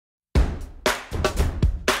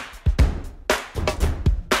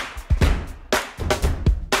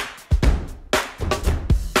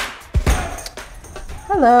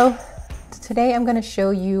Hello, today I'm going to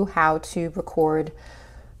show you how to record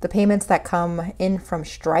the payments that come in from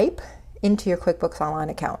Stripe into your QuickBooks Online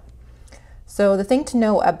account. So the thing to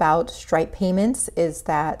know about Stripe payments is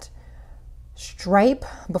that Stripe,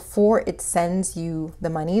 before it sends you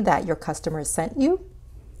the money that your customers sent you,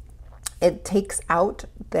 it takes out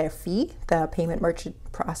their fee, the payment merchant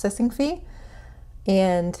processing fee,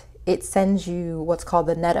 and it sends you what's called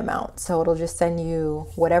the net amount. So it'll just send you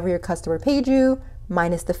whatever your customer paid you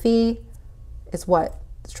minus the fee is what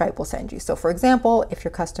Stripe will send you. So for example, if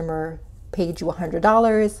your customer paid you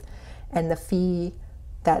 $100 and the fee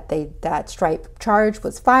that Stripe charged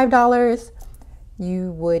was $5,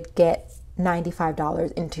 you would get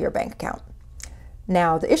 $95 into your bank account.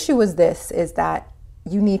 Now the issue is that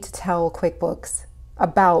you need to tell QuickBooks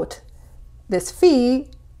about this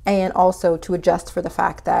fee and also to adjust for the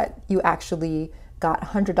fact that you actually got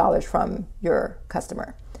 $100 from your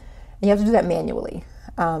customer. And you have to do that manually.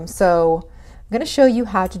 So I'm going to show you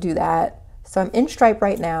how to do that. So I'm in Stripe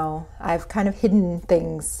right now. I've kind of hidden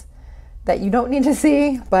things that you don't need to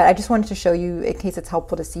see, but I just wanted to show you in case it's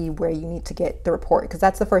helpful to see where you need to get the report, because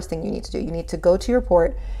that's the first thing you need to do. You need to go to your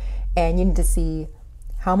report and you need to see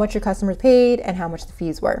how much your customers paid and how much the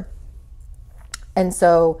fees were. And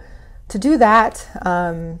so to do that,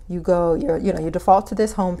 you default to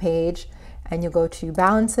this home page and you'll go to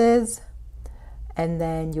balances and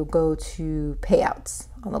then you'll go to payouts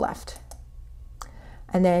on the left.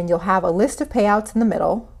 And then you'll have a list of payouts in the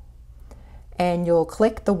middle and you'll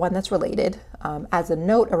click the one that's related. As a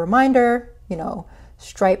note, a reminder,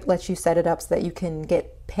 Stripe lets you set it up so that you can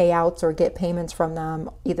get payouts or get payments from them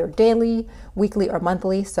either daily, weekly, or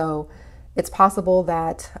monthly. So it's possible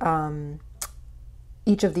that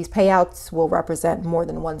each of these payouts will represent more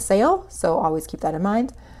than one sale. So always keep that in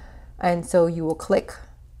mind. And so you will click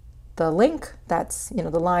the link that's the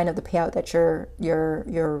line of the payout that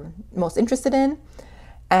you're most interested in,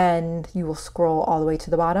 and you will scroll all the way to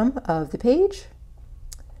the bottom of the page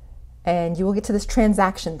and you will get to this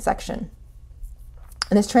transaction section.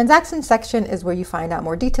 And this transaction section is where you find out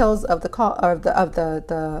more details of the call of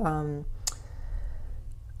the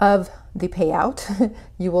payout.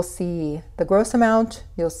 You will see the gross amount,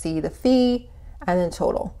 you'll see the fee, and then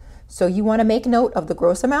total. So you want to make note of the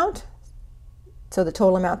gross amount, so the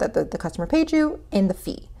total amount that the customer paid you, and the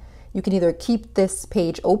fee. You can either keep this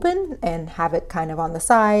page open and have it kind of on the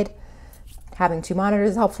side. Having two monitors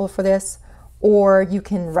is helpful for this, or you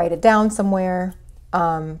can write it down somewhere,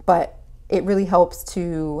 but it really helps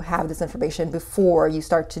to have this information before you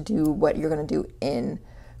start to do what you're going to do in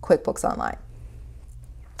QuickBooks Online.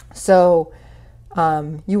 So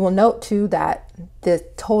you will note too that the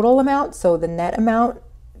total amount, so the net amount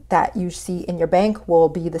that you see in your bank, will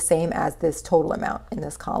be the same as this total amount in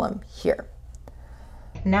this column here.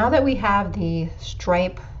 Now that we have the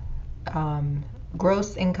Stripe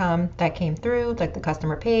gross income that came through, like the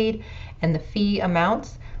customer paid, and the fee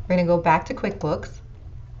amounts, we're going to go back to QuickBooks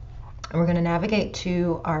and we're going to navigate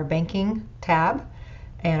to our banking tab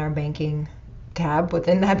and our banking tab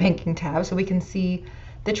within that banking tab so we can see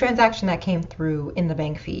the transaction that came through in the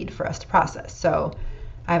bank feed for us to process. So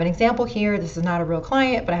I have an example here. This is not a real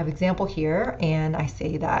client, but I have an example here, and I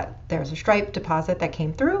say that there's a Stripe deposit that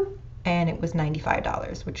came through and it was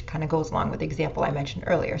 $95, which kind of goes along with the example I mentioned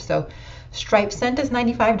earlier. So Stripe sent us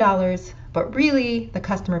 $95, but really the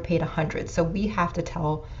customer paid $100. So we have to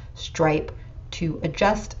tell Stripe to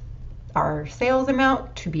adjust our sales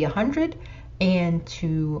amount to be $100 and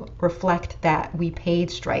to reflect that we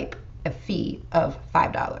paid Stripe a fee of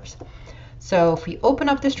 $5. So if we open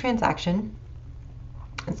up this transaction,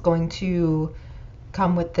 it's going to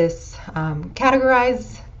come with this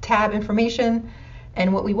categorize tab information.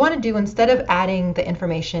 And what we want to do, instead of adding the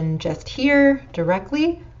information just here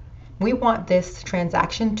directly, we want this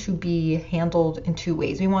transaction to be handled in two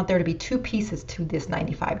ways. We want there to be two pieces to this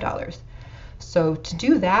 $95. So to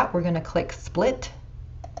do that, we're going to click split,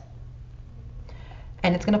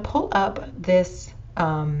 and it's going to pull up this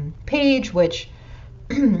page, which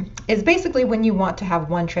is basically when you want to have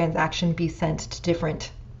one transaction be sent to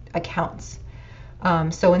different accounts.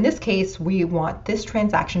 So in this case, we want this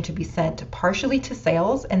transaction to be sent partially to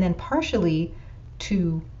sales and then partially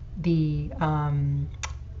to the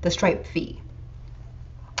Stripe fee.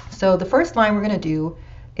 So the first line we're going to do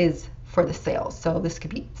is for the sales. So this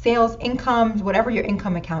could be sales, income, whatever your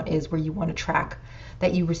income account is where you want to track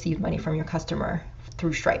that you receive money from your customer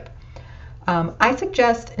through Stripe. I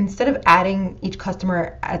suggest, instead of adding each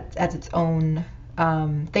customer as its own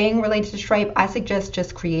thing related to Stripe, I suggest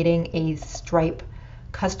just creating a Stripe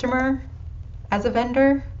customer as a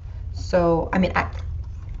vendor. So, I mean,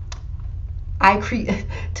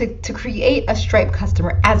 to create a Stripe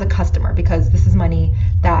customer as a customer, because this is money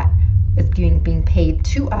that is being paid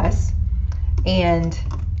to us. And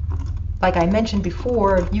like I mentioned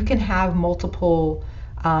before, you can have multiple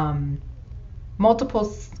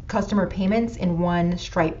customer payments in one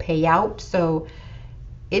Stripe payout. So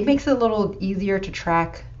it makes it a little easier to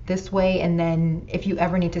track this way. And then if you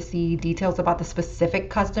ever need to see details about the specific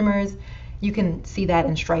customers, you can see that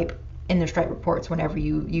in Stripe, in the Stripe reports, whenever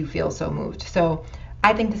you feel so moved. So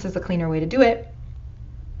I think this is a cleaner way to do it.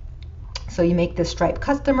 So you make this Stripe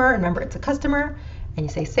customer, remember it's a customer, and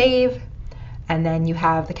you say save, and then you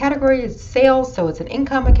have the category is sales, so it's an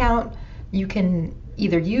income account. You can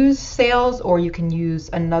either use sales, or you can use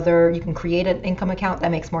another, you can create an income account that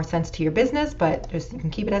makes more sense to your business, but just you can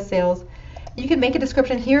keep it as sales. You can make a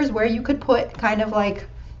description. Here's where you could put kind of like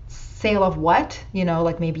sale of what, you know,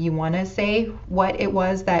 like maybe you want to say what it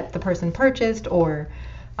was that the person purchased, or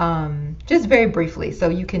just very briefly. So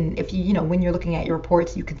you can, if you know, when you're looking at your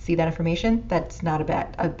reports, you can see that information. That's not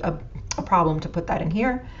a problem to put that in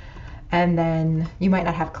here. And then you might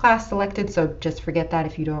not have class selected, so just forget that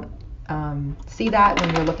if you don't see that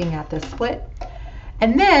when you're looking at this split.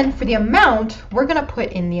 And then for the amount, we're going to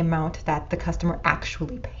put in the amount that the customer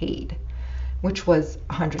actually paid, which was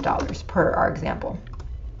 $100 per our example.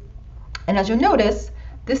 And as you'll notice,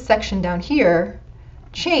 this section down here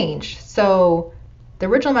changed. So the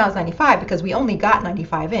original amount is 95 because we only got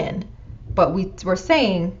 95 in, but we're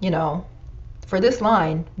saying, you know, for this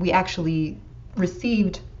line, we actually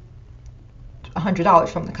received $100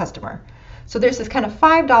 from the customer. So there's this kind of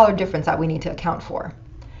 $5 difference that we need to account for.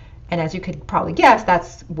 And as you could probably guess,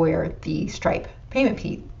 that's where the Stripe payment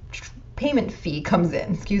fee comes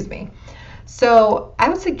in, excuse me. So I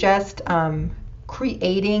would suggest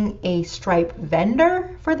creating a Stripe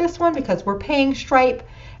vendor for this one, because we're paying Stripe.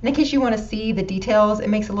 And in case you want to see the details, it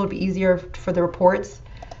makes it a little bit easier for the reports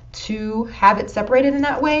to have it separated in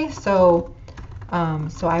that way. So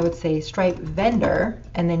I would say Stripe vendor,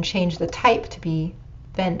 and then change the type to be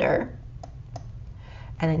vendor,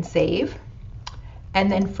 and then save.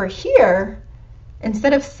 And then for here,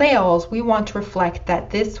 instead of sales, we want to reflect that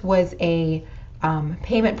this was a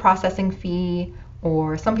payment processing fee,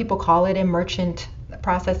 or some people call it a merchant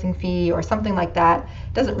processing fee or something like that.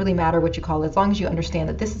 It doesn't really matter what you call it, as long as you understand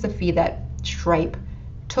that this is a fee that Stripe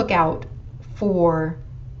took out for,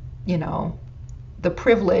 you know, the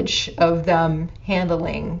privilege of them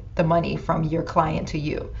handling the money from your client to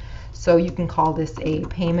you. So you can call this a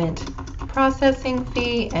payment processing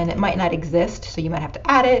fee, and it might not exist, so you might have to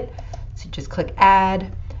add it. So you just click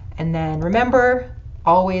add, and then remember,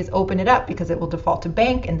 always open it up because it will default to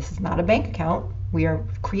bank, and this is not a bank account. We are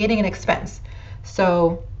creating an expense.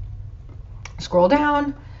 So scroll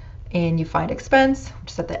down and you find expense,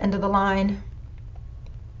 which is at the end of the line.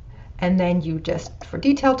 And then you just, for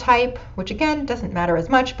detail type, which again doesn't matter as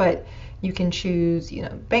much, but you can choose, you know,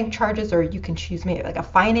 bank charges, or you can choose maybe like a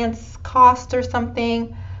finance cost or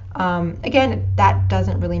something. Again, that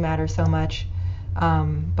doesn't really matter so much,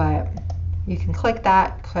 but you can click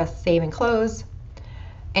that, press save and close.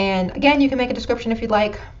 And again, you can make a description if you'd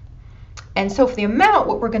like. And so for the amount,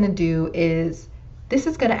 what we're going to do is, this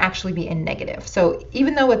is going to actually be in negative. So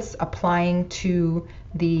even though it's applying to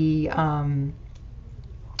the,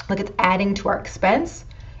 like it's adding to our expense,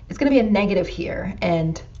 it's going to be a negative here.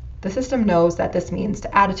 And the system knows that this means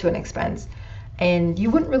to add it to an expense. And you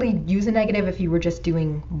wouldn't really use a negative if you were just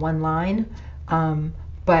doing one line.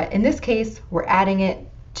 But in this case, we're adding it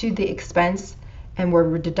to the expense, and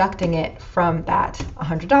we're deducting it from that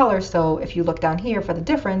 $100. So if you look down here for the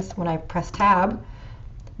difference, when I press tab,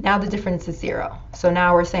 now the difference is 0. So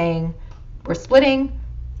now we're saying we're splitting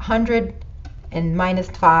 100 and minus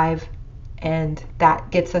 5, and that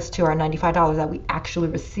gets us to our $95 that we actually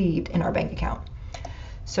received in our bank account.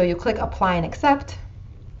 So you click apply and accept,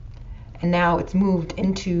 and now it's moved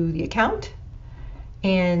into the account.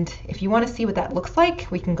 And if you want to see what that looks like,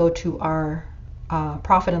 we can go to our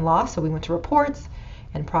profit and loss. So we went to reports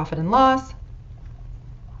and profit and loss,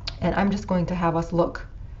 and I'm just going to have us look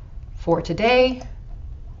for today,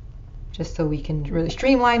 just so we can really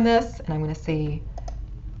streamline this. And I'm going to say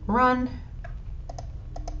run.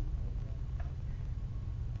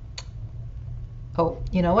 Oh,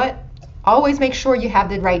 you know what? Always make sure you have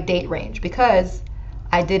the right date range, because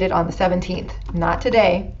I did it on the 17th, not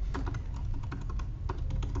today.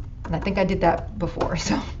 And I think I did that before,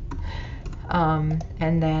 so.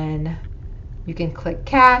 And then you can click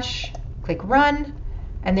cash, click run,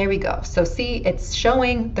 and there we go. So see, it's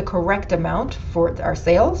showing the correct amount for our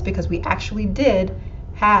sales, because we actually did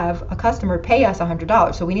have a customer pay us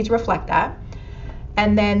 $100. So we need to reflect that.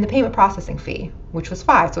 And then the payment processing fee, which was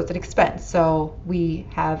 $5, so it's an expense. So we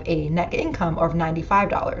have a net income of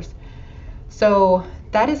 $95. So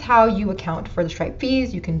that is how you account for the Stripe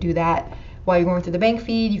fees. You can do that while you're going through the bank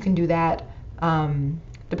feed. You can do that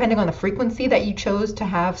depending on the frequency that you chose to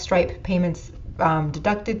have Stripe payments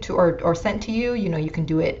deducted to or sent to you. You can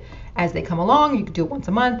do it as they come along. You can do it once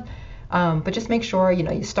a month. But just make sure,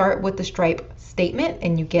 you start with the Stripe statement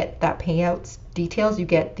and you get that payouts details. You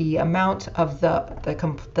get the amount of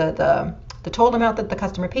the total amount that the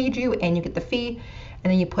customer paid you, and you get the fee,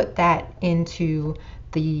 and then you put that into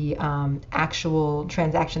the actual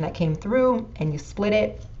transaction that came through, and you split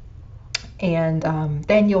it, and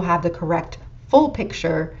then you'll have the correct full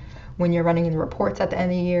picture when you're running in the reports at the end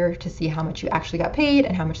of the year to see how much you actually got paid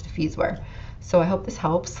and how much the fees were. So I hope this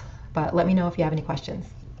helps, but let me know if you have any questions.